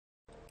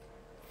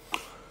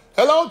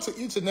Hello to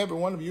each and every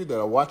one of you that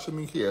are watching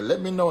me here. Let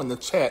me know in the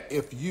chat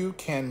if you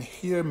can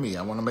hear me.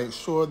 I want to make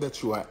sure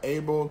that you are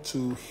able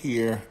to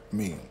hear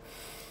me.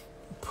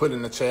 Put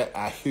in the chat,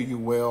 I hear you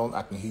well,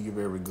 I can hear you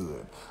very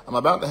good. I'm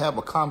about to have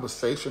a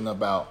conversation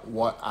about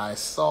what I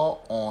saw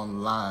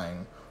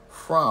online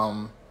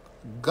from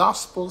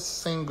gospel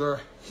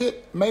singer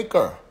hit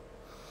maker.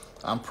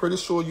 I'm pretty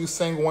sure you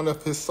sang one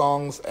of his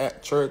songs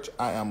at church.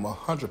 I am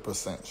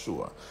 100%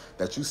 sure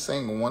that you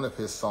sang one of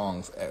his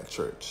songs at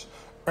church.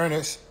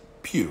 Earnest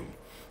Pugh.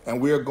 And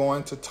we are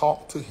going to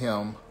talk to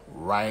him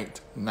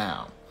right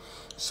now.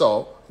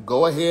 So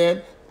go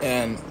ahead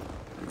and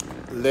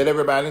let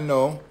everybody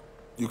know.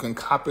 You can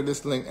copy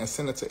this link and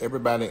send it to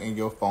everybody in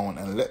your phone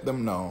and let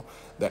them know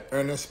that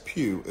Earnest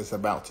Pugh is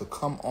about to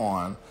come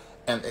on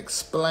and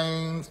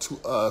explain to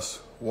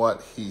us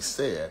what he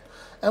said.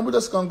 And we're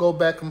just going to go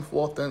back and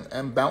forth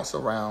and bounce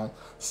around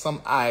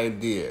some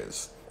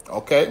ideas.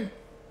 Okay?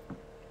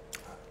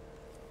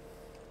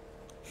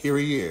 Here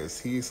he is.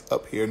 He's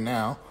up here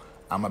now.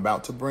 I'm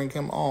about to bring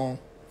him on.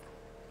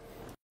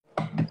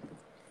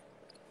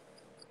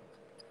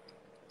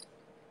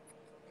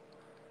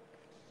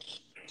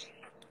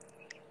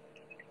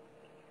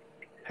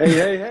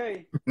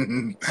 Hey.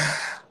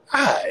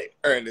 Hi,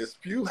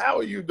 Earnest Pugh. How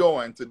are you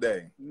doing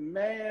today?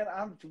 Man,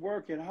 I'm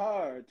working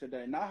hard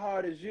today. Not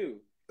hard as you.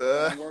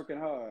 I'm working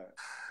hard.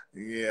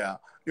 Yeah.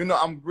 You know,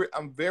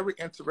 I'm very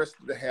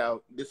interested to have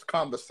this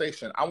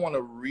conversation. I want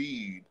to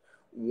read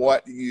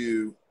what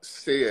you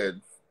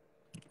said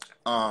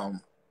online.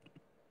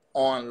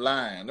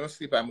 Let me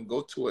see if I can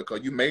go to it,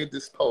 because you made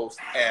this post,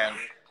 and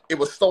it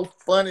was so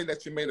funny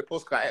that you made a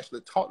post, because I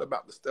actually talked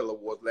about the Stellar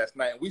Awards last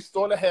night, and we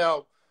sort of have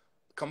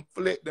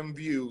conflicting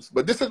views.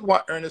 But this is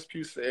what Earnest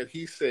Pugh said.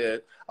 He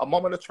said, a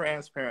moment of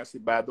transparency,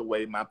 by the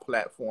way, my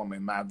platform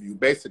and my view.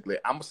 Basically,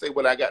 I'm going to say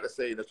what I got to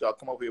say, that y'all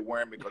come over here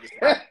wearing me, because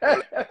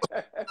it's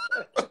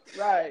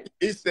Right.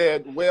 He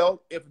said,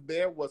 well, if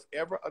there was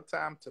ever a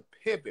time to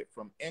pivot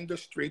from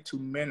industry to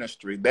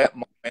ministry, that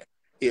moment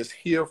is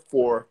here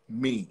for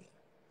me.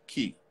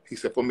 Key. He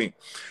said, for me.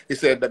 He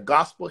said, the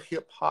Gospel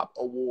Hip Hop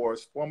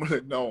Awards,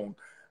 formerly known,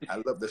 I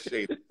love the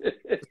shade,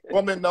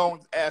 formerly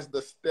known as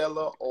the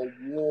Stellar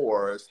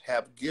Awards,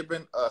 have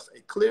given us a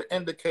clear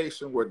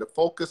indication where the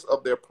focus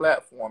of their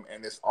platform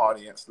and its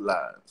audience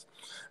lies.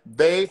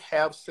 They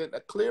have sent a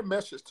clear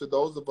message to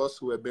those of us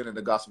who have been in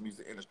the gospel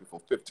music industry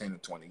for 15 to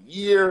 20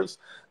 years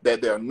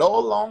that they're no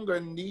longer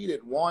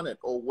needed, wanted,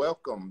 or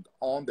welcomed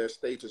on their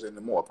stages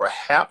anymore.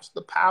 Perhaps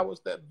the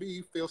powers that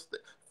be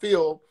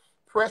feel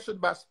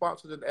pressured by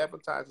sponsors and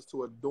advertisers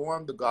to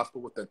adorn the gospel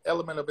with an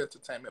element of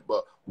entertainment,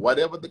 but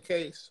whatever the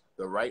case,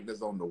 the writing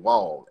is on the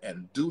wall,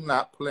 and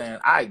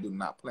I do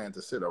not plan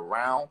to sit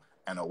around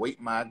and await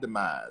my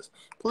demise.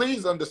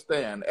 Please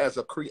understand, as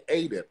a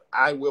creative,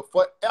 I will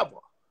forever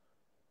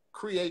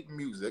create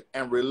music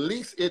and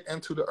release it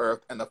into the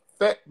earth and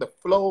affect the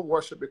flow of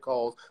worship,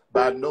 because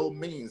by no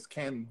means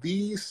can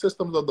these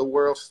systems of the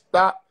world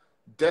stop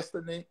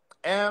destiny,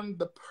 and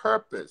the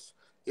purpose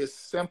is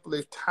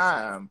simply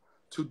time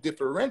to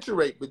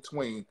differentiate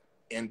between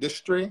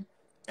industry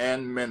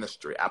and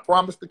ministry. I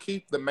promise to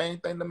keep the main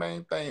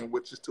thing,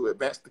 which is to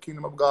advance the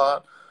kingdom of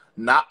God,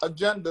 not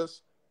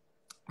agendas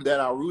that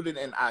are rooted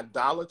in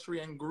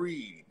idolatry and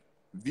greed,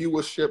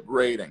 viewership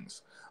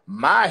ratings.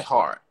 My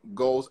heart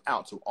goes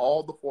out to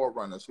all the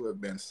forerunners who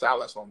have been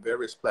silenced on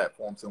various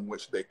platforms in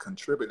which they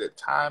contributed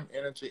time,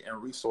 energy,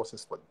 and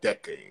resources for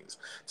decades.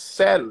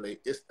 Sadly,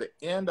 it's the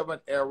end of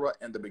an era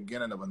and the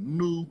beginning of a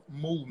new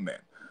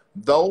movement.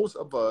 Those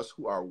of us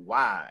who are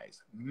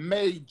wise,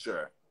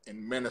 major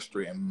in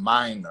ministry and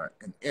minor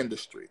in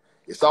industry,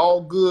 it's all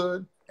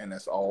good and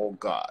it's all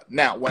God.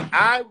 Now, when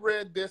I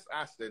read this,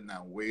 I said,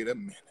 now, wait a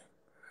minute.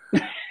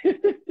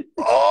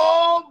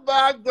 Oh,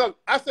 my God.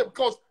 I said,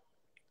 because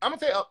I'm going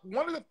to tell you,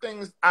 one of the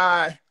things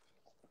I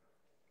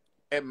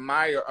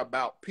admire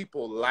about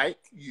people like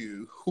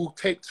you who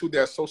take to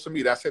their social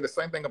media, I say the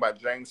same thing about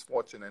James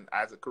Fortune and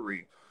Isaac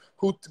Kareem,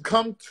 who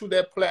come to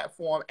their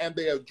platform and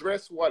they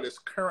address what is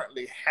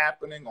currently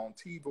happening on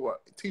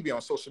TV,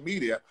 on social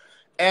media,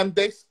 and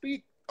they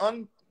speak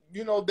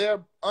their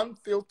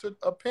unfiltered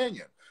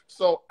opinion.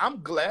 So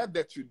I'm glad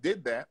that you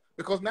did that,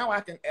 because now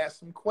I can ask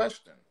some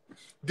questions.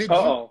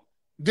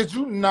 Did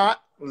you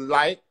not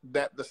like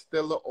that the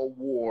Stellar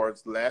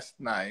Awards last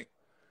night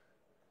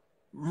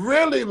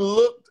really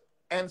looked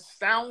and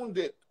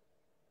sounded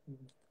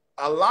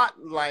a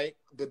lot like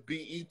the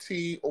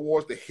BET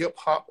Awards, the Hip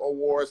Hop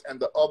Awards, and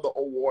the other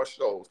award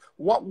shows?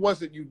 What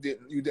was it you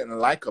didn't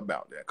like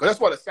about that? Because that's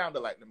what it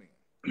sounded like to me.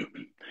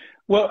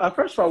 Well,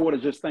 first of all, I want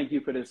to just thank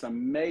you for this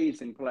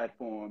amazing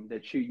platform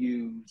that you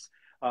use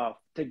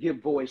to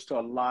give voice to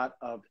a lot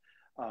of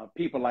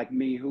people like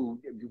me who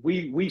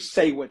we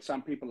say what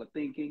some people are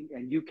thinking,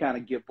 and you kind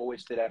of give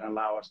voice to that and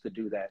allow us to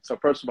do that. So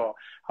first of all,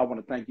 I want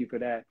to thank you for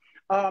that.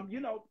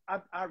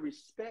 I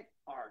respect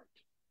art.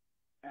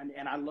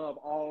 And I love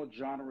all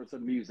genres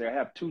of music. I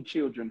have two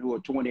children who are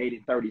 28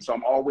 and 30, so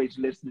I'm always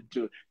listening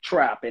to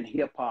trap and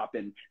hip hop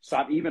and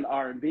even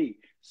R&B.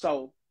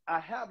 So I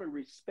have a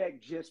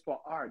respect just for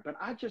art, but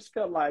I just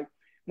feel like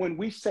when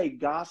we say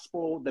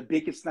gospel, the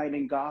biggest night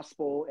in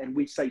gospel, and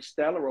we say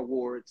Stellar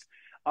Awards,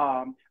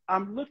 I'm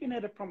looking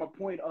at it from a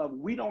point of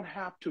we don't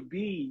have to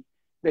be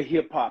the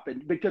hip hop,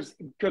 and because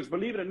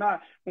believe it or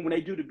not, when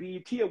they do the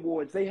BET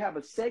Awards, they have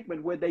a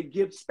segment where they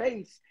give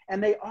space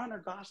and they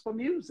honor gospel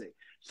music.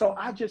 So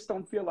I just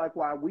don't feel like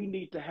why we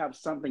need to have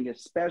something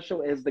as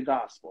special as the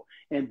gospel.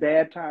 In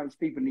bad times,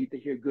 people need to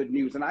hear good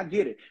news, and I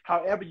get it.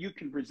 However you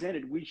can present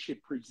it, we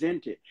should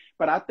present it.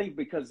 But I think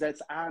because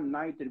that's our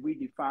night that we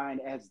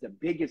define as the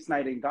biggest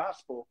night in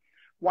gospel,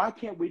 why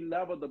can't we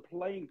level the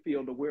playing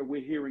field to where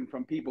we're hearing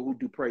from people who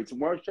do praise and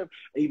worship,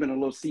 even a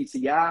little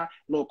CCI, a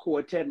little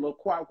quartet, a little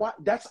choir?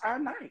 That's our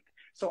night.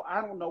 So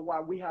I don't know why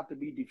we have to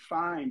be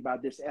defined by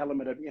this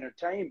element of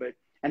entertainment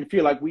and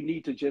feel like we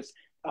need to just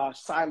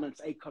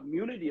silence a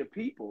community of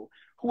people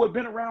who have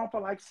been around for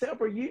like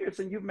several years,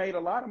 and you've made a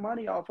lot of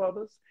money off of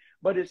us.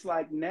 But it's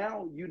like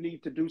now you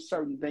need to do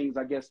certain things,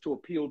 I guess, to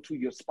appeal to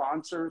your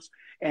sponsors.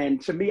 And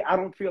to me, I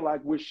don't feel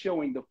like we're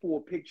showing the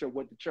full picture of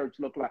what the church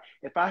looked like.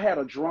 If I had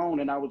a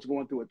drone and I was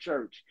going through a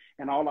church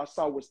and all I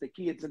saw was the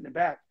kids in the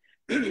back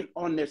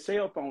on their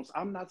cell phones,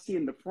 I'm not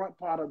seeing the front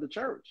part of the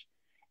church.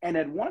 And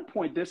at one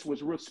point, this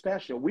was real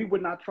special. We were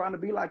not trying to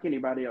be like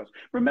anybody else.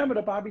 Remember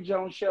the Bobby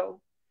Jones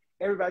show?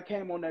 Everybody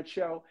came on that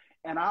show.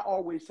 And I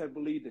always have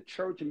believed that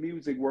church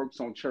music works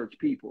on church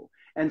people.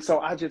 And so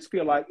I just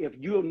feel like if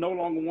you no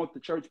longer want the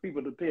church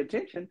people to pay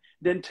attention,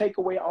 then take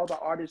away all the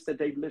artists that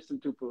they've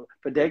listened to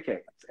for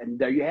decades. And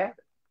there you have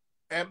it.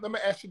 And let me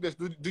ask you this.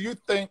 Do you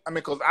think, I mean,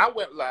 because I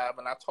went live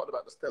and I talked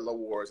about the Stellar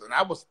Awards, and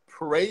I was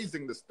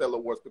praising the Stellar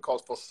Awards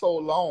because for so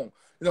long,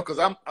 you know, because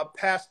I'm a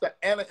pastor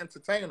and an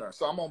entertainer,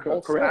 so I'm on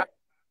both sides.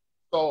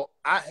 So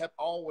I have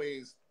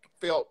always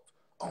felt,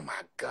 oh my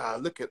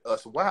God, look at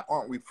us. Why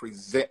aren't we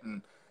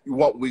presenting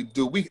what we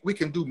do? We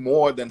can do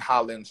more than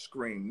holler and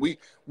scream. We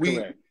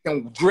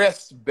can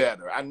dress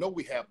better. I know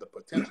we have the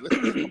potential.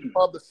 Listen,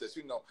 publicists,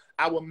 you know,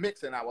 our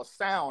mixing, our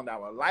sound,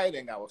 our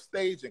lighting, our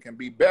staging can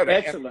be better.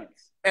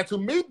 Excellence. And to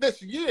me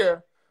this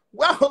year,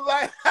 well,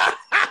 like,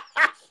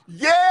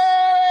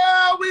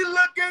 yeah, we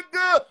looking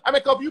good. I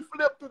mean, because if you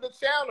flip through the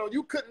channel,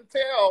 you couldn't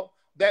tell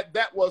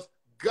that was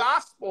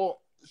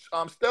gospel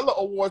Stellar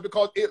Awards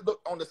because it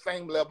looked on the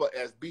same level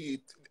as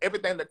BET,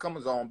 everything that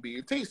comes on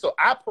BET. So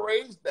I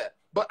praise that.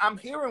 But I'm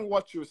hearing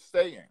what you're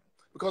saying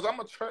because I'm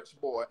a church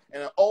boy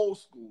and an old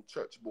school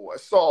church boy.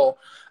 So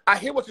I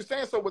hear what you're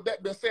saying. So with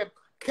that being said,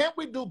 can't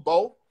we do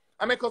both?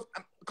 I mean,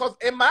 because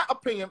in my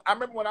opinion, I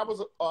remember when I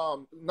was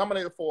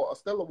nominated for a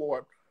Stellar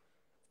Award,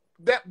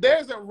 that there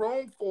isn't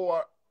room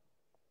for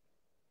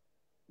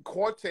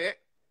quartet.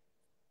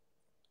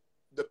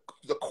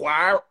 The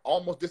choir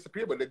almost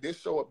disappeared, but they did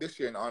show up this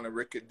year in honor of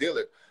Ricky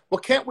Dillard.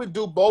 But can't we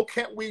do both?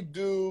 Can't we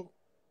do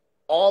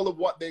all of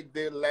what they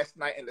did last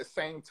night at the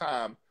same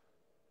time?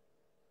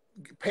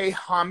 Pay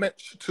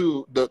homage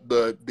to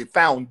the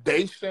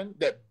foundation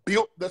that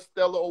built the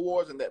Stellar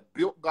Awards and that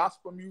built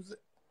gospel music?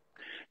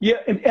 Yeah,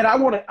 and I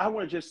want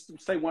to just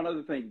say one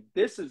other thing.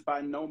 This is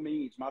by no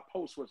means, my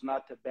post was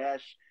not to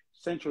bash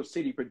Central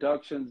City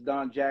Productions,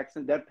 Don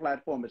Jackson. That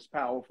platform is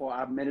powerful.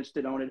 I've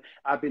ministered on it.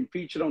 I've been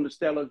featured on the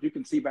Stellar. You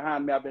can see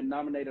behind me, I've been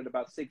nominated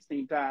about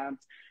 16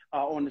 times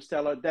on the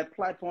Stellar. That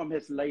platform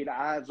has laid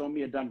eyes on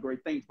me and done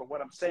great things. But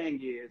what I'm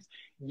saying is,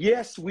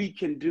 yes, we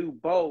can do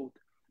both,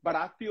 but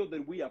I feel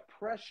that we are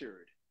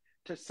pressured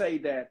to say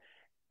that.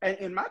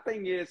 And my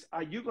thing is,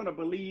 are you going to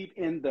believe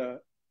in the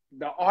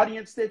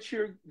audience that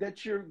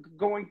you're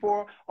going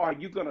for, or are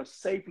you going to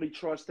safely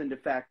trust in the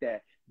fact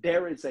that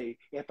there is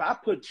if I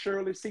put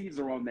Shirley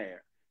Caesar on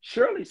there,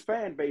 Shirley's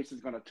fan base is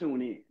going to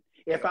tune in.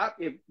 If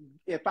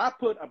I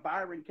put a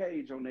Byron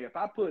Cage on there, if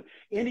I put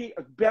any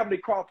Beverly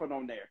Crawford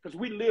on there, because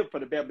we live for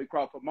the Beverly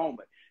Crawford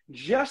moment,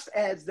 just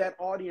as that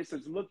audience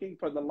is looking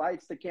for the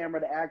lights, the camera,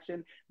 the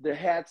action, the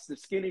hats, the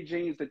skinny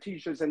jeans, the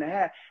t-shirts, and the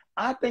hat,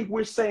 I think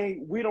we're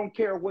saying we don't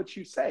care what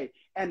you say.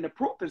 And the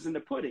proof is in the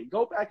pudding.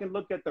 Go back and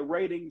look at the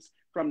ratings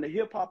from the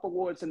Hip Hop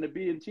Awards and the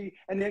BET,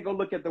 and then go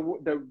look at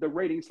the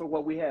ratings for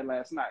what we had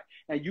last night.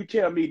 And you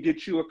tell me,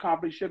 did you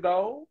accomplish your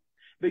goal?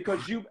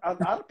 Because a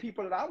lot of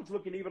people that I was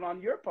looking even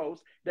on your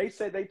post, they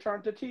said they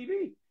turned to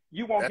TV.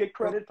 You won't get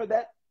credit for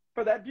that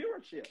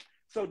viewership.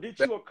 So did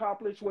you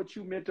accomplish what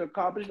you meant to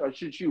accomplish, or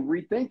should you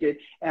rethink it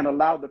and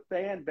allow the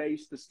fan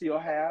base to still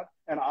have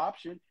an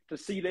option to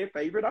see their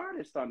favorite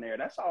artist on there?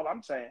 That's all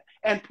I'm saying.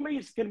 And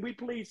please, can we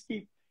please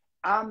keep,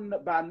 I'm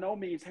by no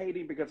means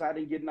hating because I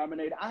didn't get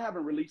nominated. I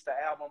haven't released an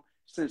album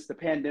since the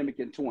pandemic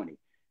in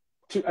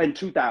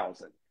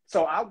 2000.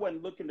 So I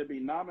wasn't looking to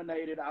be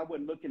nominated. I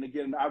wasn't looking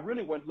to I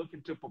really wasn't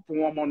looking to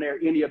perform on there,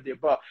 any of the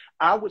above.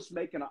 I was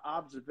making an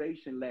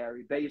observation,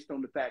 Larry, based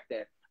on the fact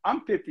that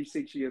I'm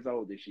 56 years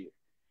old this year.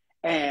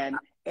 And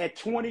at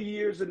 20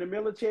 years in the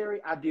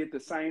military, I did the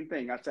same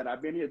thing. I said,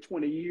 I've been here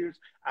 20 years.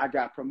 I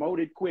got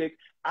promoted quick.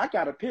 I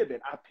got to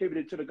pivot. I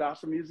pivoted to the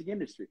gospel music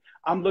industry.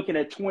 I'm looking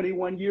at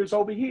 21 years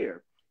over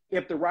here.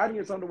 If the writing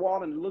is on the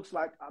wall and it looks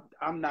like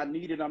I'm not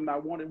needed, I'm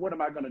not wanted, what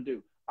am I going to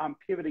do? I'm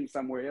pivoting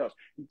somewhere else.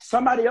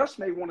 Somebody else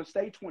may want to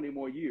stay 20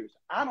 more years.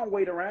 I don't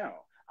wait around.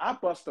 I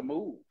bust a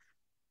move.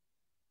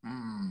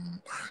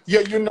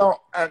 Yeah, you know,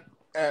 and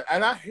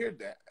I hear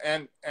that,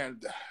 and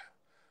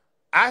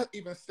I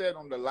even said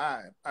on the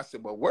line, I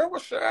said, "Well, where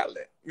was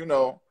Shirley?" You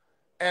know,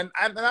 and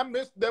I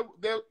missed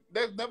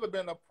there's never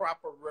been a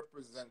proper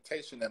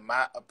representation, in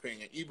my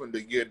opinion. Even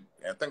the year,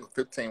 I think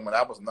 15 when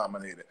I was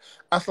nominated,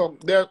 I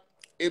thought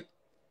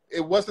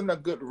it wasn't a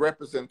good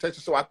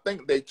representation. So I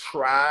think they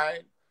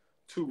tried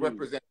to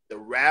represent the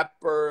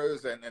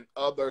rappers and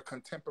other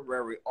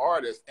contemporary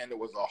artists, and it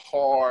was a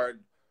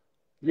hard,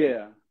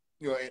 yeah,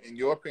 you know, in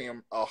your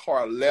opinion, a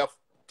hard left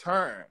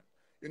turn.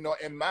 You know,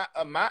 in my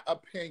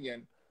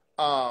opinion,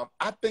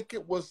 I think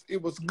it was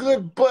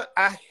good, but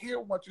I hear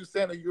what you're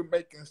saying, and you're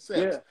making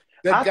sense.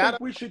 Yeah, I think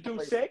we should do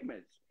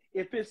segments.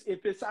 If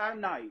it's our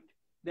night,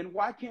 then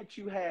why can't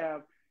you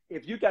have,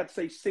 if you got,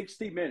 say,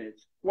 60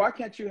 minutes, why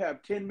can't you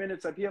have 10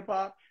 minutes of hip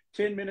hop,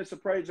 10 minutes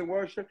of praise and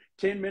worship,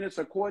 10 minutes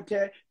of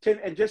quartet, 10,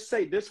 and just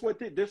say this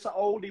a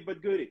oldie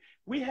but goodie.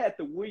 We had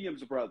the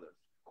Williams brothers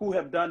who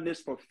have done this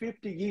for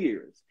 50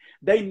 years.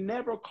 They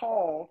never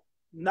called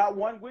not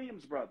one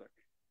Williams brother.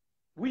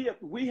 We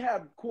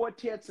have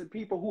quartets and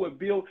people who have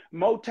built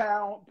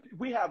Motown.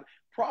 We have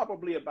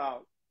probably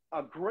about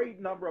a great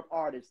number of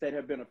artists that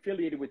have been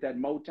affiliated with that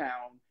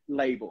Motown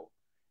label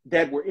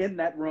that were in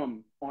that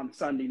room on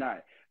Sunday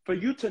night. For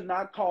you to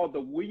not call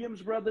the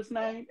Williams brothers'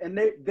 name, and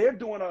they're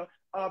doing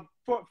a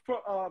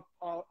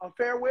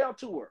farewell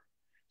tour.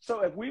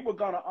 So if we were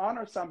going to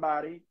honor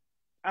somebody,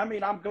 I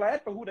mean, I'm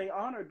glad for who they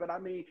honored, but I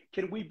mean,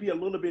 can we be a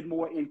little bit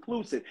more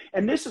inclusive?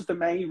 And this is the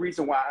main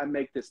reason why I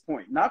make this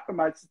point. Not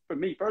for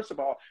me. First of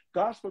all,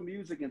 gospel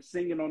music and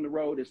singing on the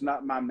road is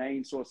not my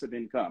main source of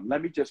income.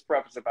 Let me just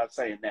preface it by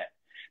saying that.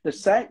 The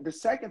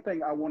second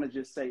thing I want to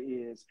just say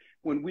is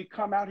when we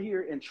come out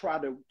here and try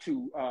to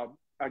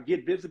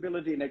get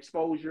visibility and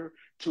exposure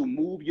to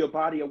move your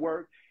body of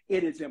work,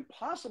 it is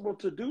impossible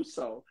to do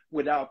so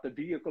without the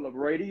vehicle of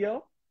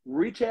radio,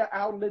 retail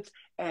outlets,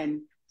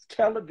 and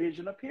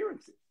television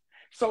appearances.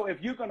 So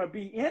if you're going to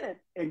be in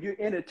it and you're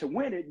in it to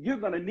win it, you're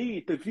going to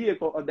need the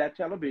vehicle of that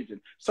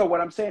television. So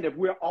what I'm saying, if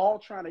we're all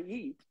trying to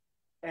eat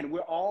and we're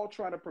all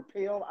trying to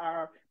propel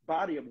our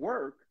body of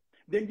work,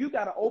 then you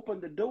got to open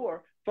the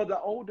door for the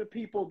older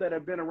people that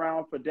have been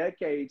around for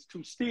decades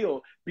to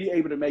still be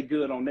able to make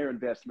good on their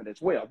investment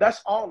as well. That's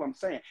all I'm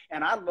saying.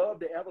 And I love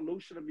the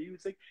evolution of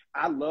music.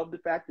 I love the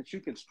fact that you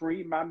can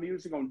stream my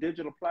music on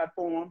digital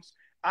platforms.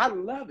 I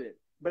love it.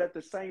 But at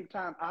the same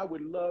time, I would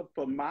love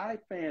for my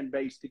fan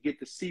base to get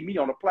to see me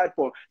on a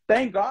platform.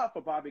 Thank God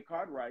for Bobby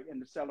Cartwright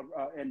and the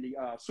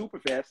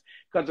Superfest,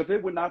 because if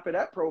it were not for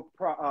that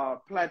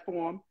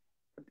platform,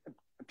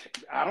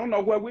 I don't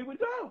know where we would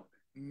go.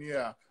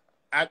 Yeah.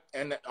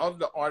 And all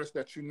the artists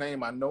that you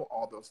name, I know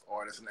all those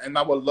artists, and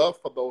I would love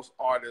for those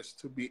artists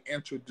to be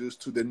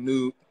introduced to the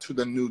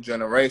new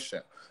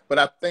generation. But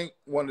I think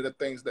one of the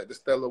things that the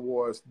Stellar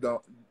Awards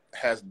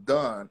has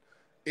done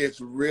is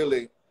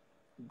really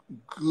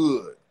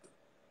good.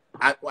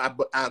 I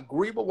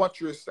agree with what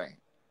you're saying.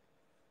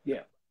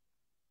 Yeah,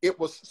 it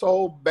was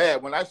so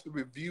bad when I used to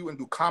review and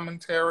do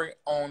commentary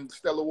on the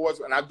Stellar Awards,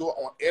 and I do it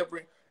on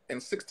in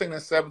 16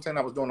 and 17,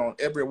 I was doing it on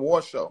every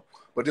award show.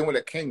 But then when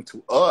it came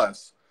to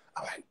us,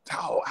 I'm like,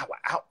 oh, our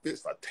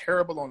outfits are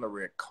terrible on the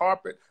red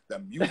carpet. The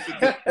music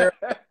is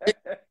terrible.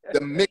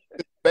 The mix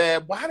is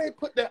bad. Why they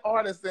put that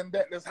artist in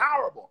that? That's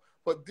horrible.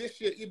 But this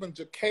year, even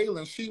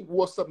Jacqueline, she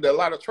wore something that a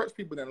lot of church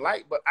people didn't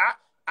like. But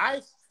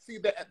I see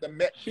that at the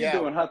Met Gala. She's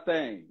doing her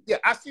thing. Yeah,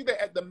 I see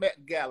that at the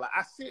Met Gala.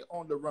 I see it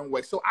on the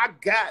runway. So I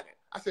got it.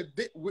 I said,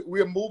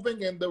 we're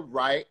moving in the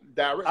right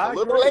direction. A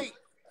little late.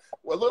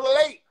 We're a little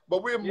late,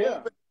 but we're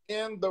moving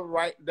in the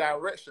right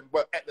direction.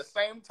 But at the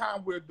same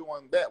time we're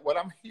doing that, what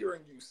I'm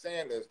hearing you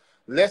saying is,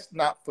 let's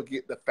not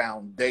forget the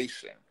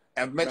foundation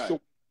and make sure we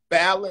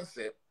balance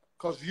it,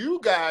 because you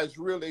guys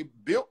really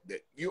built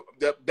it.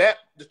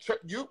 The church,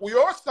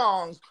 your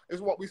songs is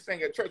what we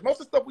sing at church.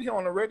 Most of the stuff we hear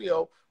on the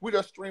radio, we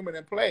just stream it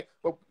and play.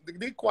 But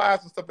the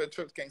choirs and stuff at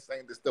church can't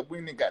sing this stuff. We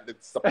ain't got the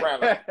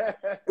soprano.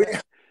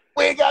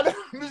 we ain't got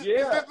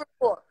the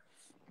support.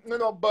 You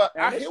know, but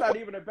and it's not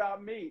even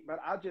about me. But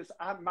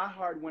my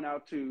heart went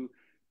out to.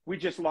 We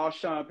just lost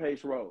Sean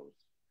Pace Rose.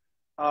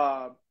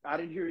 I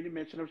didn't hear any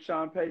mention of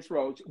Sean Pace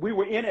Rose. We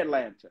were in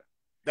Atlanta.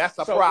 That's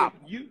a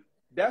problem.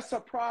 That's a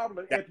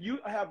problem. If you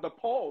have the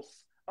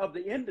pulse of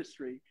the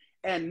industry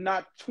and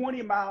not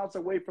 20 miles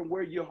away from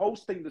where you're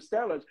hosting the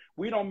Stellars,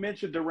 we don't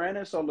mention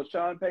Duranis or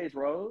LaShawn Pace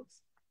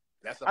Rose.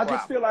 That's a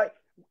problem.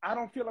 I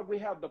don't feel like we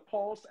have the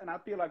pulse, and I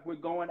feel like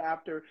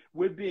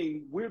we're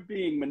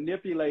being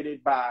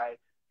manipulated by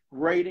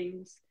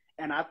ratings.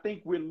 And I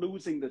think we're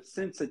losing the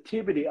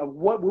sensitivity of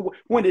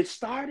when it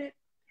started,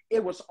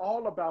 it was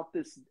all about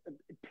this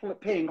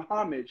paying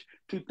homage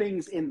to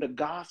things in the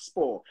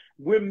gospel.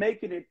 We're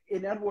making it,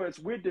 in other words,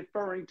 we're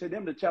deferring to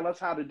them to tell us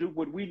how to do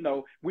what we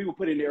know we were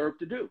put in the earth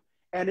to do.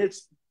 And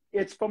it's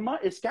for money.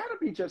 It's got to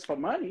be just for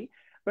money.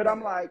 But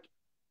I'm like,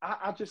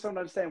 I just don't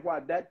understand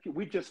why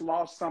we just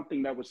lost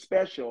something that was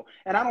special.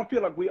 And I don't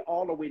feel like we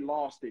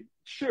lost it.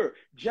 Sure,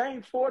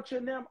 James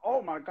Fortune, them,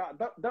 oh my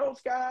God,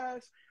 those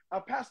guys,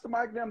 Pastor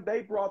Mike, them,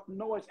 they brought the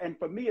noise. And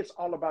for me, it's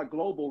all about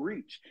global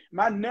reach.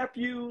 My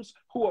nephews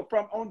who are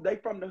from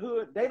the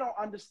hood, they don't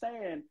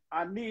understand.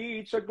 I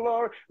need your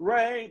glory,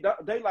 rain.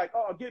 They like,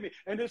 oh, give me,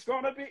 and it's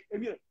gonna be.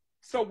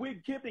 So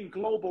we're giving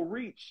global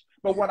reach.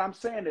 But what I'm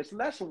saying is,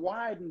 let's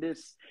widen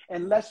this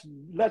and let's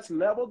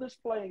level this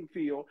playing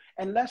field,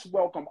 and let's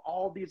welcome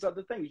all these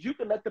other things. You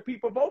can let the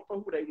people vote for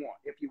who they want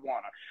if you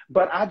want to.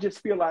 But I just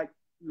feel like,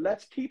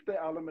 let's keep the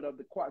element of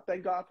the choir.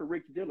 Thank God for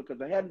Ricky Dillard,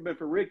 because if it hadn't been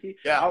for Ricky,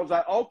 I was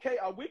like, okay,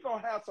 are we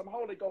going to have some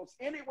Holy Ghost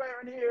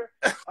anywhere in here?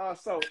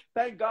 So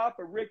thank God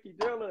for Ricky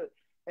Dillard.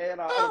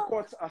 And of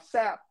course,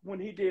 Sap, when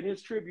he did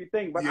his tribute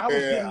thing. But I was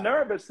getting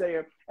nervous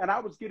there. And I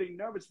was getting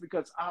nervous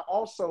because I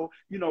also,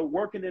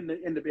 working in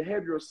the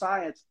behavioral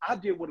science, I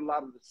deal with a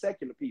lot of the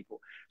secular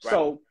people. Right.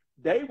 So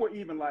they were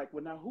even like,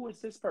 well, now who is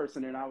this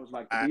person? And I was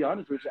like, to be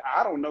honest with you,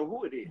 I don't know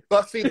who it is.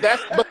 But see, now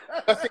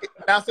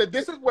I said,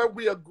 this is where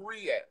we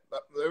agree at.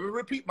 Let me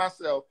repeat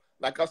myself.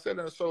 Like I said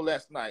in the show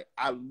last night,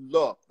 I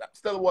love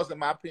Stellar Awards, in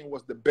my opinion,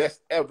 was the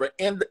best ever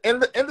in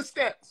the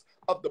sense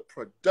of the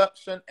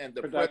production, and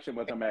the production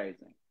was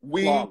amazing.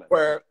 We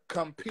were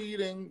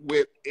competing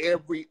with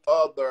every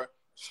other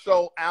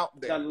show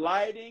out there. The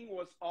lighting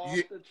was off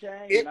the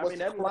chain.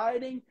 That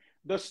lighting,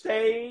 the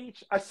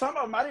stage. Some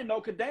of them I didn't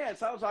know could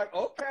dance. I was like,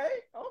 okay,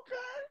 all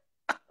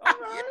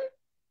right.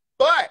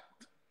 But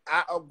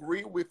I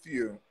agree with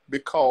you,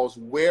 because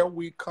where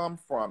we come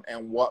from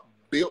and what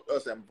built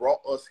us and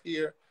brought us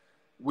here,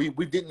 we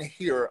didn't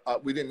hear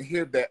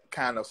that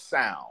kind of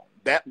sound.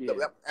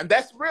 And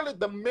that's really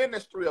the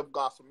ministry of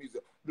gospel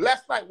music.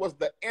 Last night was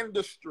the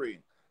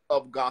industry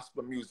of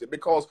gospel music,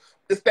 because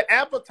it's the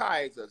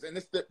advertisers and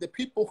it's the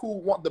people who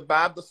want to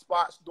buy the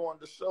spots during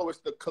the show. It's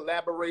the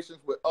collaborations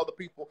with other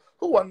people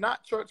who are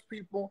not church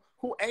people,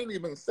 who ain't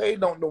even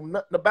don't know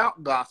nothing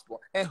about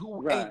gospel, and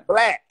who ain't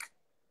black.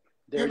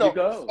 There you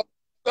go.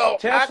 So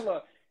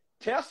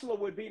Tesla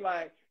would be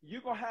like,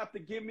 you're going to have to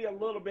give me a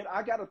little bit.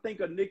 I got to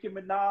think of Nicki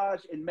Minaj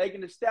and Megan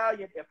Thee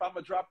Stallion if I'm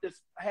going to drop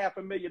this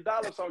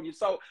 $500,000 on you.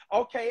 So,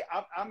 okay,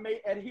 I may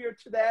adhere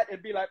to that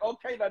and be like,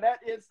 okay, now that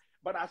is,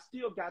 but I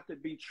still got to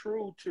be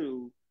true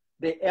to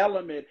the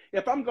element.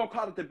 If I'm going to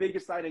call it the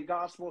biggest night in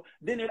gospel,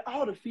 then it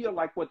ought to feel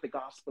like what the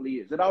gospel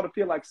is. It ought to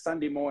feel like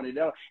Sunday morning.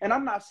 And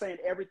I'm not saying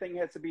everything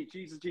has to be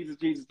Jesus, Jesus,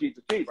 Jesus,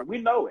 Jesus, Jesus. We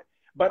know it.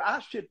 But I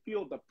should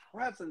feel the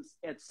presence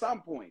at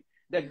some point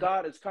that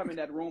God has come in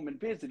that room and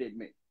visited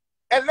me.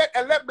 And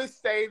let me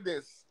say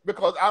this,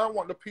 because I don't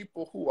want the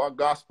people who are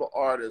gospel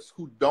artists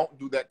who don't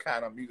do that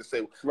kind of music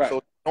say,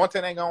 so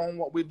anointing ain't on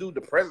what we do,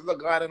 the presence of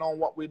God ain't on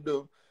what we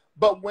do.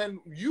 But when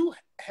you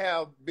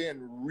have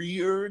been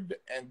reared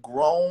and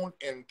grown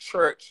in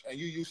church and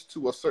you're used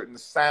to a certain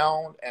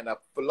sound and a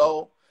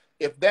flow,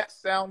 if that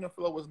sound and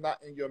flow is not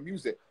in your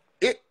music,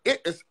 it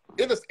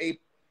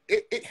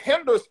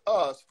hinders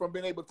us from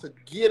being able to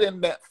get in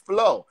that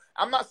flow.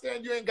 I'm not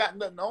saying you ain't got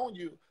nothing on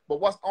you,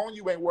 but what's on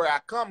you ain't where I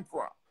come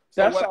from.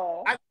 So that's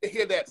all. I need to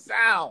hear that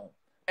sound.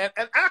 And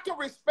I can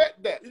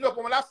respect that.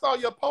 When I saw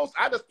your post,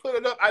 I just put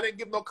it up. I didn't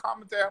give no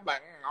commentary. I'm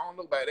like, I don't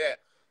know about that.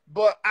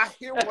 But I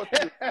hear what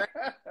you're saying.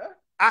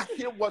 I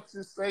hear what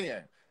you're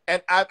saying.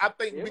 And I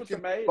think we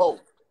can do both.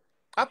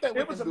 I think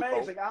it was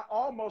amazing. I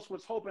almost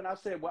was hoping, I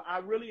said, well, I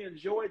really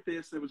enjoyed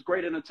this. It was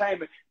great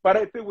entertainment. But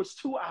if it was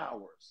 2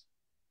 hours,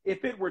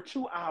 if it were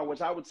 2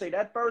 hours, I would say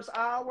that first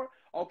hour,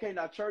 okay,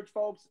 now church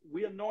folks,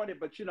 we anointed,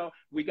 but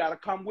we got to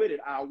come with it.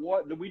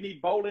 We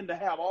need bowling to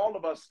have all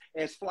of us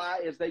as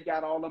fly as they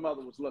got all them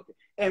others looking.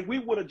 And we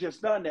would have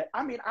just done that.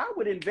 I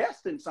would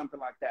invest in something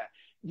like that.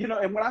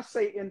 And when I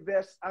say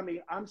invest,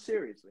 I'm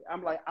seriously.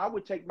 I'm like, I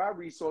would take my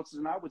resources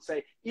and I would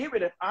say,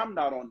 even if I'm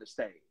not on the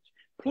stage,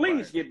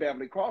 please get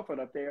Beverly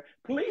Crawford up there.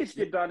 Please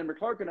get Donnie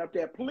McClurkin up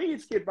there.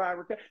 Please get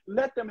Byron.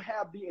 Let them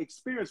have the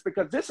experience,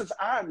 because this is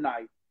our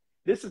night.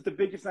 This is the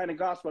biggest night in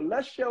gospel.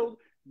 Let's show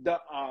the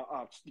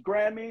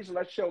Grammys.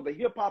 Let's show the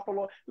hip hop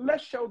award.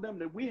 Let's show them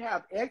that we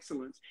have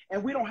excellence,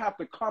 and we don't have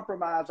to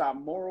compromise our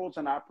morals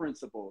and our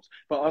principles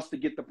for us to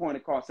get the point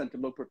across and to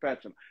look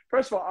professional.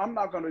 First of all, I'm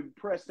not going to be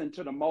pressed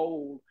into the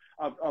mold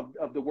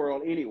of the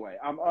world anyway.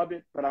 I'm of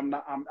it, but I'm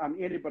not. I'm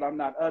in it, but I'm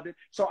not of it.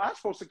 So I'm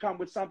supposed to come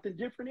with something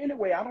different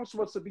anyway. I'm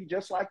supposed to be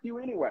just like you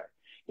anyway.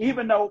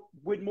 Even though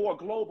with more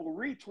global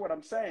reach, what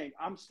I'm saying,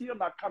 I'm still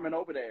not coming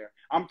over there.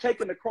 I'm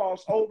taking the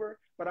cross over,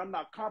 but I'm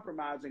not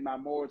compromising my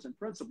morals and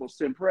principles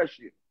to impress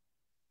you.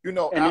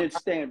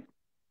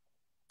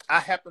 I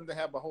happen to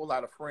have a whole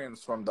lot of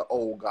friends from the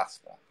old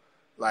gospel,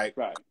 like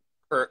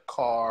Kurt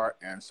Carr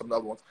and some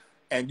other ones,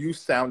 and you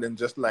sounding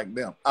just like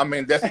them.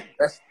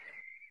 That's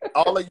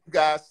all of you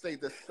guys say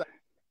the same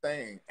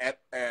thing.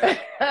 And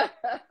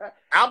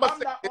I'm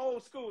not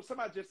old school.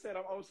 Somebody just said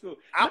I'm old school.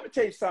 Let me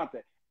tell you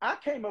something. I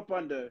came up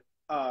under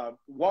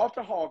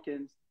Walter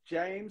Hawkins,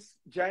 James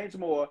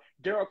Moore,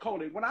 Daryl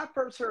Coley. When I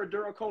first heard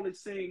Daryl Coley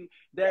sing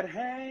that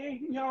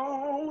 "Hang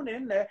On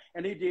in There,"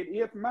 and he did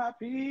 "If My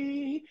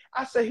Feet,"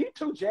 I said, he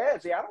too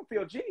jazzy. I don't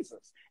feel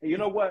Jesus. And you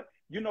know what?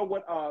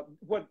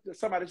 What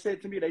somebody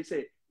said to me? They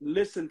said,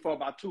 listen for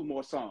about 2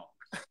 more songs.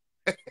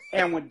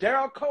 And when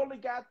Daryl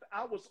Coley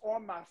I was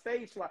on my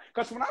face, like,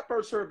 because when I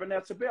first heard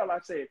Vanessa Bell, I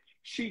said,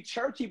 she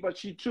churchy, but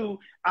she too,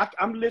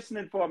 I'm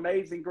listening for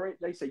Amazing Grace.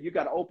 They said, you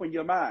got to open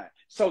your mind.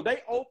 So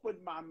they opened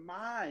my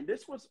mind.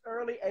 This was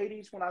early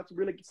 80s when I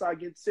really started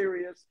getting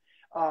serious.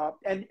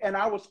 And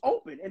I was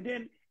open. And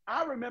then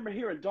I remember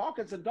hearing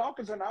Dawkins, and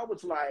I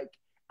was like,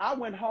 I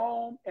went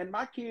home and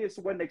my kids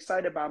wasn't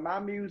excited about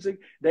my music.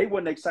 They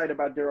wasn't excited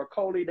about Daryl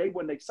Coley. They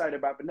wasn't excited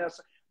about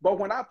Vanessa. But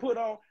when I put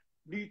on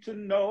Need to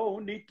Know,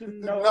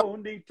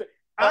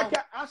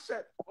 I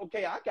said,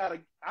 okay, I gotta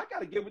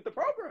get with the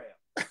program.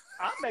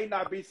 I may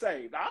not be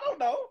saved. I don't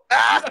know.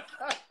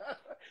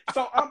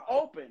 So I'm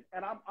open,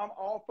 and I'm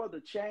all for the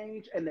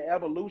change and the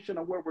evolution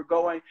of where we're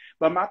going.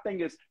 But my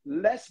thing is,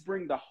 let's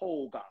bring the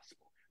whole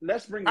gospel.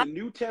 Let's bring the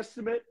New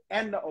Testament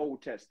and the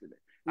Old Testament.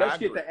 Let's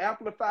get the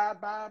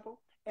Amplified Bible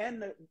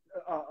and the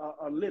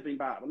Living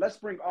Bible. Let's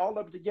bring all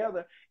of it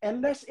together,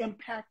 and let's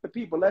impact the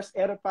people. Let's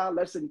edify,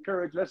 let's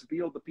encourage, let's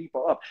build the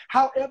people up.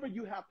 However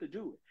you have to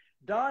do it.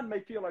 Don may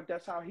feel like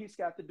that's how he's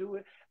got to do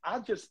it.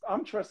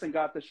 I'm trusting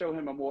God to show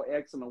him a more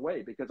excellent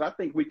way, because I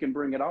think we can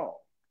bring it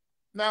all.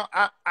 Now,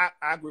 I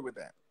agree with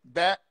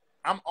that.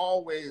 I'm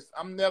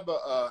never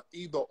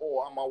either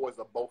or. I'm always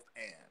a both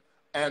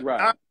and.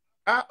 Right.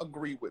 I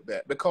agree with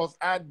that, because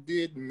I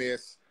did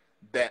miss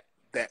that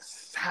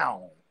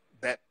sound,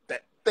 that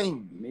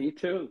thing. Me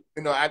too.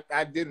 You know,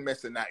 I didn't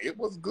miss it. Now, it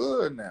was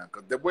good now,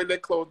 because the way they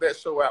closed that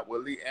show out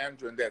with Lee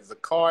Andrew and that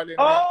Zaccardi.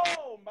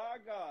 Oh, my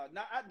God.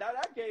 Now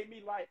that gave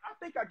me life. I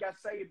think I got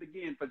saved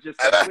again for just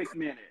a quick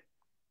minute.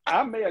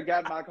 I may have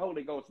got my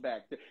Holy Ghost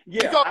back.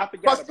 Yeah, I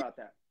forgot about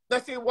that.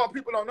 Let's see, what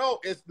people don't know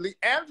is Lee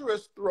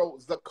Andrew's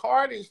throat,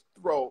 Zaccardi's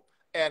throat,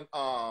 and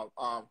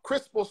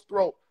Crispel's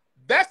throat.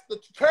 That's the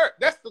church.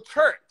 That's the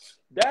church.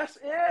 That's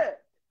it.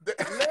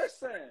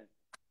 Listen,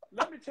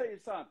 let me tell you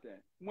something.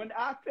 When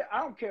I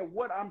don't care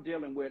what I'm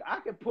dealing with,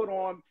 I can put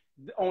on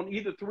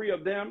either 3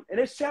 of them, and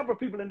there's several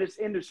people in this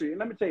industry. And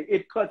let me tell you,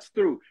 it cuts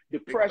through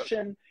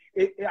depression.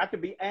 I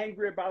could be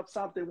angry about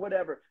something,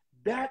 whatever.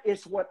 That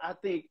is what I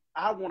think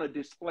I want to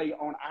display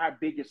on our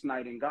biggest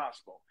night in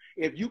gospel.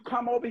 If you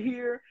come over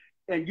here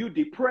and you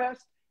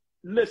depressed,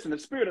 listen, the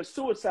spirit of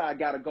suicide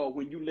got to go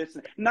when you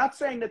listen. Not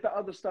saying that the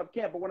other stuff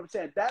can't, but what I'm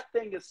saying, that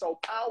thing is so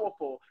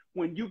powerful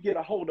when you get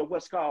a hold of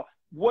what's called,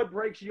 what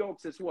breaks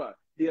yokes is what?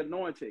 The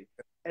anointing.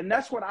 And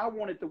that's what I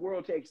wanted the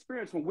world to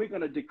experience when we're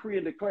going to decree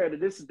and declare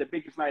that this is the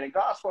biggest night in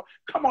gospel.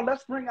 Come on,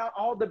 let's bring out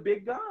all the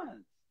big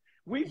guns.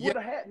 We would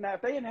have had, now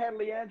if they hadn't had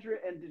Leandra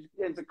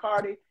and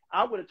Zaccardi,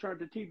 I would have turned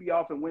the TV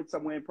off and went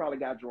somewhere and probably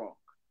got drunk.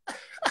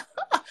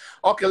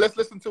 Okay, let's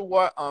listen to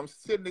what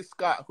Sidney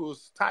Scott,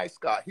 who's Ty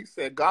Scott, he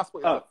said,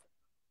 gospel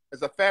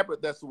is a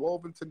fabric that's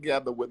woven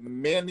together with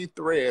many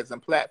threads,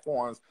 and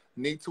platforms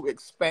need to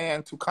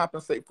expand to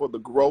compensate for the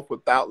growth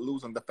without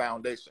losing the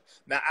foundation.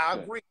 Now, I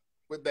agree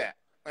with that.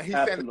 And he's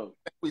saying what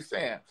we're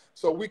saying.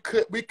 So we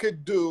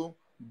could do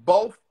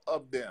both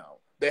of them.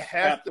 They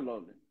have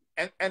to.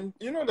 And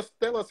you know, the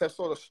Stellars have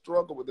sort of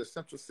struggled with this.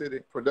 Central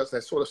City Productions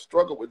has sort of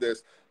struggled with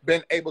this,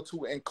 been able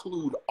to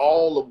include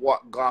all of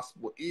what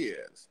gospel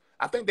is.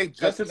 I think they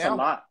just a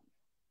lot.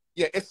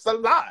 Yeah, it's a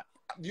lot.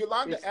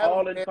 It's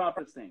all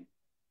encompassing.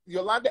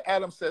 Yolanda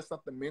Adams said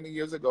something many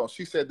years ago.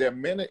 She said there are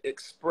many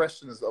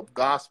expressions of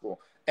gospel,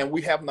 and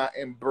we have not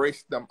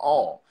embraced them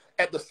all.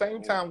 At the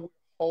same time, we're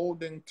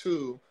holding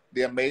to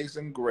the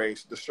Amazing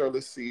Grace, the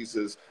Shirley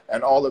Caesars,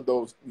 and all of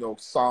those,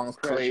 songs.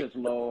 Precious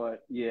Lord,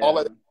 yeah. All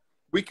of that.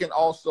 We can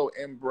also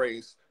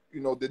embrace,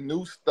 the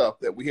new stuff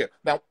that we hear.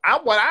 Now,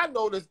 what I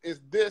noticed is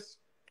this,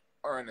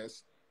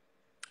 Ernest,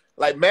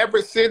 like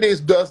Maverick Cities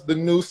does the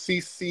new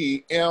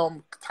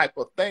CCM type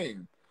of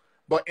thing.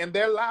 But in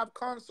their live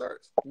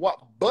concerts, what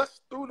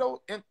busts through,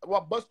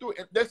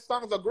 their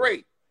songs are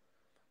great.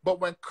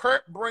 But when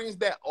Kurt brings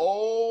that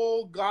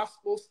old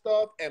gospel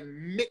stuff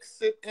and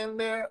mix it in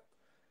there,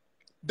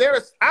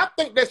 I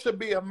think there should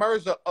be a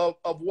merger of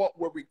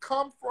where we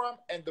come from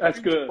and the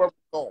future where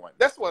we're going.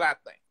 That's what I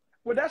think.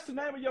 Well, that's the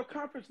name of your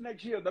conference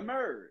next year, The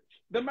Merge.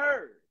 The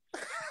Merge.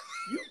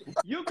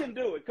 You can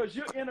do it because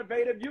you're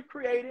innovative, you're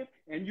creative,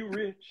 and you're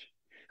rich.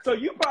 So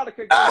you probably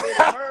could go in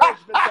and merge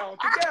the song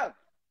together.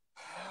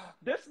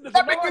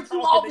 Let me get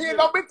you off here.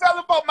 Don't be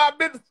telling about my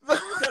business.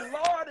 The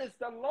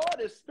Lord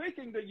is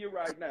speaking to you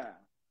right now.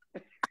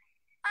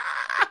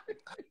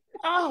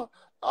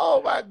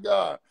 oh my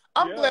God.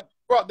 I'm glad you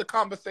brought the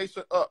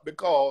conversation up,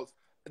 because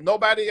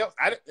nobody else,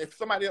 if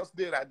somebody else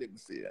did, I didn't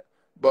see it.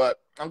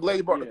 But I'm glad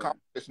you brought the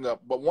conversation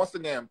up. But once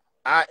again,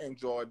 I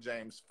enjoyed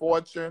James'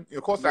 Fortune.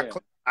 Of course,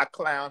 I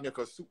clowned him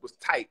because suit was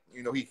tight. He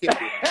hit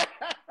it.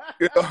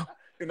 He's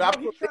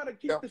trying to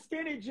keep the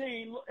skinny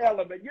jean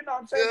element. You know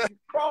what I'm saying?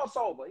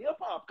 Crossover, hip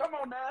hop. Come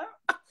on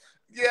now.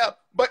 Yeah,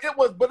 but it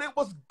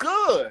was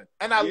good,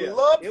 and I Yeah,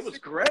 loved it was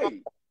seeing,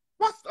 great.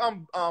 what's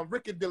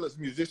Ricky Dillard's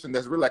musician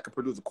that's really like a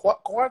producer, Quad,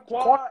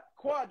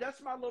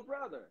 that's my little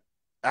brother.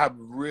 I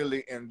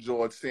really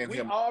enjoyed seeing We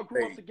him. all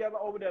grew up together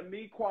over there.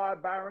 Me,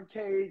 Quad, Byron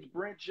Cage,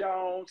 Brent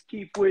Jones,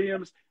 Keith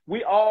Williams.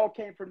 We all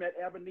came from that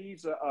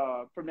Ebenezer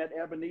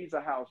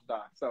house,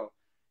 Doc. So,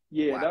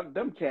 yeah, Wow.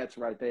 them cats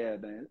right there,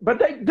 man. But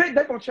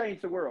they're gonna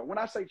change the world. When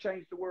I say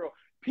change the world,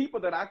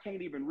 people that I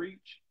can't even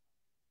reach,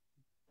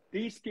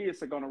 these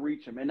kids are gonna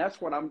reach them, and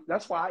that's why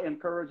I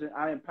encourage and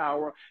I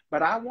empower.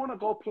 But I want to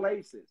go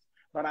places,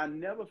 but I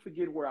never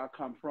forget where I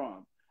come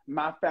from.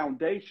 My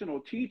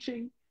foundational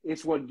teaching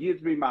is what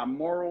gives me my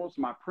morals,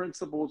 my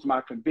principles,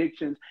 my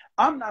convictions.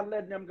 I'm not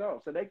letting them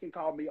go. So they can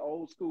call me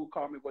old school,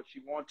 call me what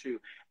you want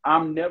to.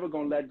 I'm never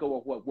going to let go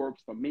of what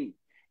works for me.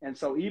 And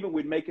so even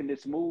with making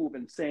this move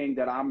and saying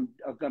that I'm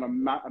going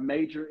to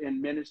major in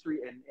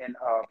ministry and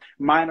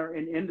minor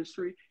in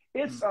industry,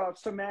 it's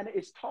semantic,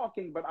 it's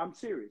talking, but I'm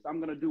serious. I'm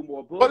going to do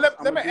more books. Well,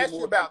 I'm let me going to do ask you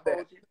more about that.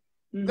 symposiums.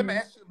 Let me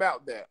ask you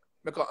about that,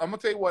 because I'm gonna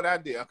tell you what I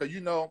did.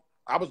 Because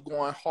I was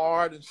going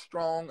hard and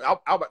strong. I was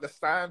about to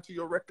sign to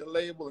your record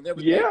label and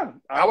everything. Yeah,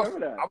 I remember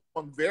that. I was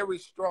going very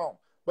strong.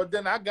 But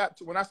then I got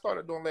to, when I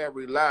started doing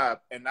Larry Live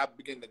and I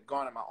began to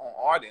garner my own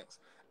audience,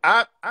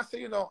 I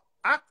said,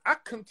 I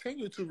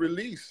continue to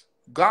release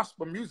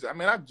gospel music. I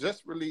mean, I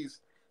just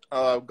released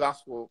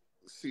gospel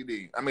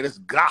CD. I mean, it's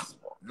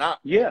gospel, not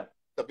it's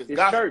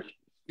gospel. church.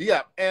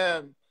 Yeah,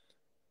 and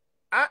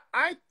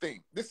I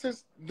think this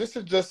is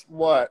just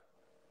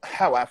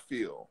how I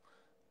feel.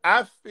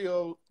 I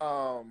feel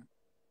well,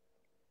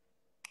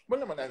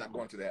 let me not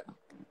go into that.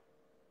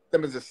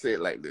 Let me just say it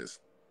like this.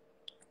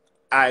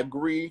 I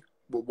agree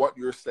with what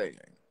you're saying,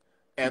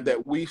 and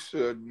that we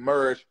should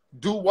merge,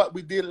 do what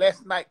we did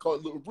last night, because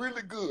it looked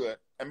really good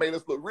and made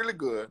us look really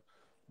good,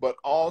 but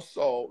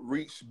also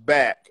reach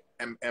back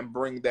and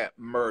bring that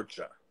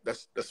merger.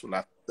 That's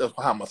how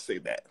I'm gonna say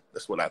that.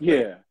 That's what I think.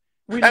 Yeah.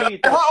 We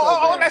need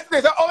that. Let's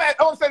say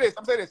this.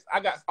 I'm say this.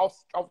 I got off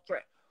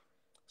track.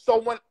 So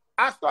when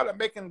I started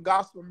making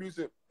gospel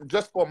music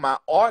just for my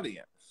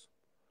audience,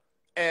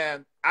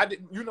 and I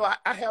didn't,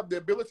 I have the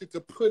ability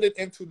to put it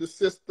into the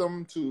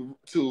system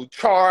to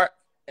chart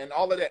and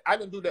all of that. I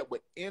didn't do that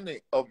with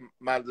any of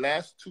my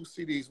last 2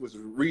 CDs. Was a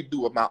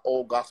redo of my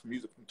old gospel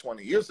music from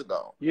 20 years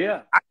ago.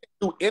 Yeah, I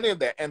didn't do any of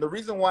that, and the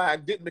reason why I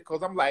didn't,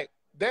 because I'm like,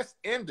 that's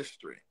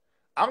industry.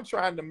 I'm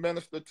trying to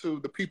minister to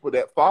the people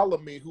that follow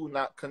me who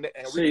not connect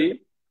and reconnect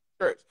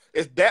church.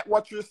 Is that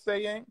what you're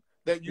saying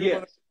that you're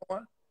going to do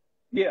on?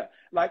 Yeah,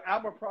 like I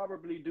would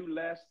probably do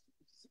less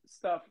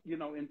stuff,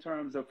 in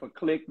terms of for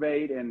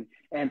clickbait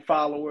and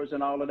followers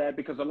and all of that,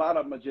 because a lot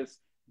of them are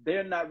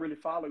they're not really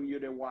following you,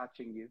 they're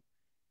watching you.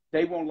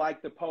 They won't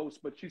like the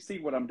post, but you see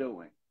what I'm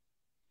doing.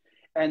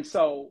 And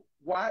so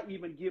why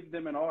even give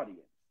them an audience?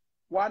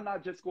 Why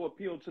not just go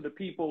appeal to the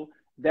people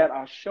that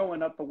are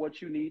showing up for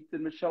what you need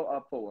them to show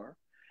up for?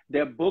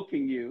 They're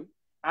booking you.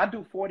 I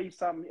do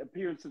 40-something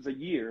appearances a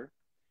year.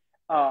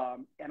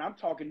 And I'm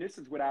talking, this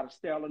is without a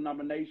Stellar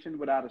nomination,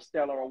 without a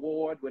Stellar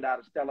Award, without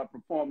a Stellar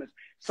performance.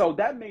 So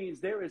that means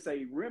there is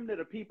a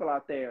remnant of people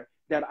out there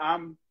that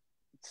I'm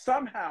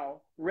somehow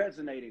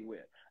resonating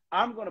with.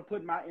 I'm going to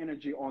put my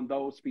energy on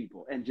those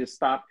people and just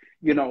stop.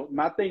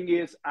 My thing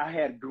is, I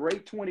had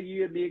great 20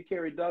 years, me and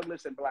Kerry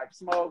Douglas and Black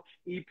Smoke,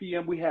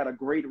 EPM, we had a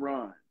great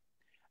run.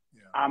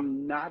 Yeah.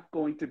 I'm not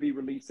going to be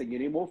releasing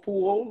any more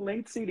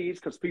full-length CDs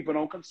because people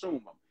don't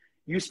consume them.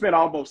 You spend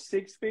almost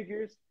 6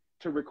 figures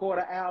to record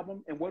an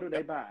album, and what do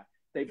they buy?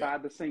 They buy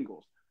the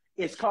singles.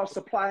 It's called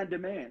supply and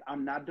demand.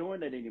 I'm not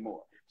doing it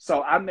anymore.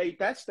 So I made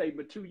that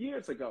statement 2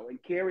 years ago,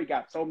 and Kerry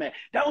got so mad.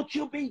 Don't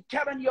you be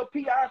telling your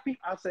PR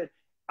people. I said,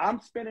 I'm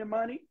spending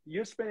money.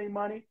 You're spending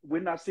money.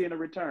 We're not seeing a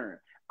return.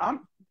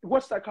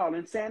 What's that called?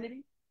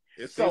 Insanity?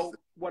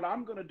 What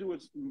I'm going to do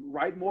is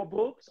write more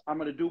books. I'm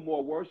going to do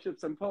more worship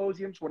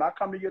symposiums. When I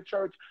come to your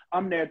church,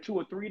 I'm there 2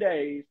 or 3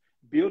 days,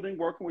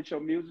 working with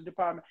your music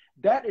department.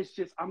 That is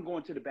I'm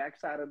going to the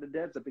backside of the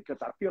desert because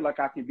I feel like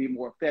I can be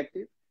more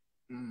effective.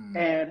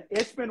 And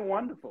it's been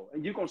wonderful.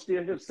 And you're going to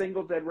still hear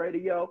singles at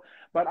radio,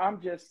 but I'm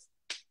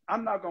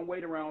not going to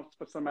wait around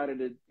for somebody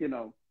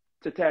to,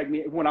 to tag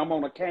me when I'm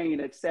on a cane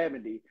at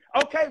 70.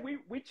 Okay,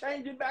 we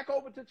changing back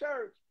over to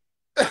church.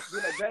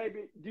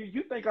 Baby, do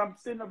you think I'm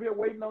sitting up here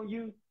waiting on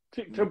you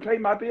to pay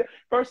my bill?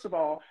 First of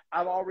all,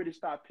 I've already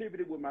started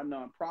pivoting with my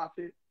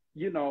nonprofit.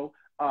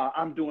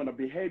 I'm doing a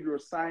behavioral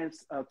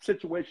science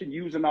situation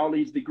using all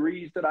these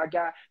degrees that I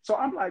got. So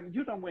I'm like,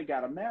 we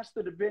got a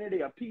master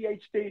divinity, a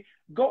PhD.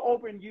 Go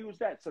over and use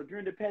that. So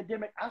during the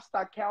pandemic, I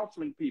started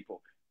counseling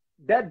people.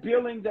 That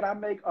billing that I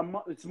make a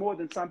month, it's more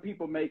than some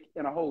people make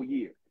in a whole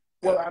year.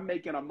 Well, I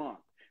make in a month.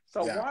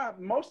 So why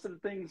most of the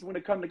things when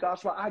it comes to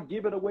gospel, I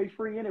give it away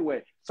free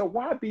anyway. So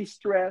why be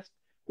stressed?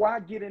 Why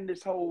get in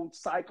this whole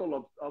cycle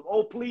of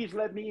oh, please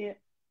let me in?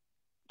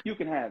 You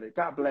can have it.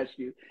 God bless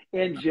you.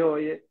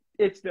 Enjoy it.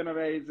 It's been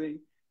amazing,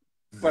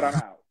 but I'm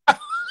out.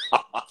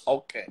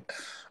 Okay.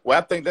 Well,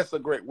 I think that's a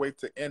great way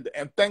to end it.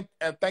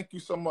 And thank you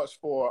so much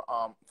for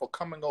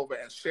coming over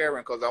and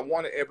sharing, because I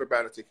wanted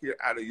everybody to hear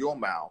out of your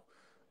mouth.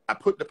 I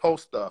put the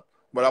post up,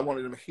 but I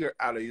wanted them to hear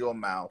out of your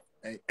mouth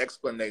an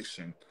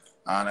explanation.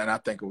 And I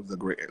think it was a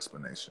great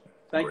explanation.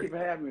 Thank you for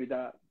having me,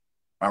 Doc.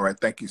 All right.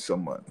 Thank you so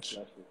much.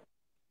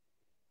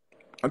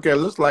 Okay, it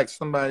looks like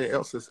somebody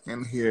else is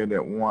in here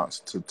that wants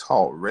to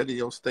talk.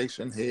 Radio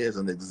station heads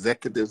and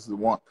executives that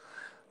want.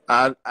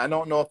 I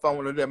don't know if I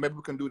want to do that. Maybe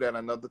we can do that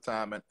another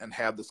time and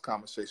have this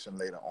conversation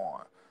later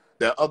on.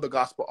 There are other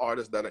gospel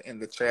artists that are in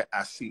the chat.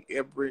 I see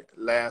every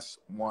last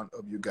one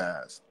of you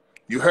guys.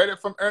 You heard it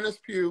from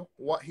Earnest Pugh,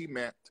 what he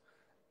meant.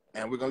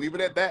 And we're going to leave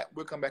it at that.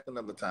 We'll come back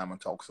another time and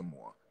talk some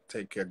more.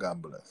 Take care.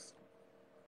 God bless.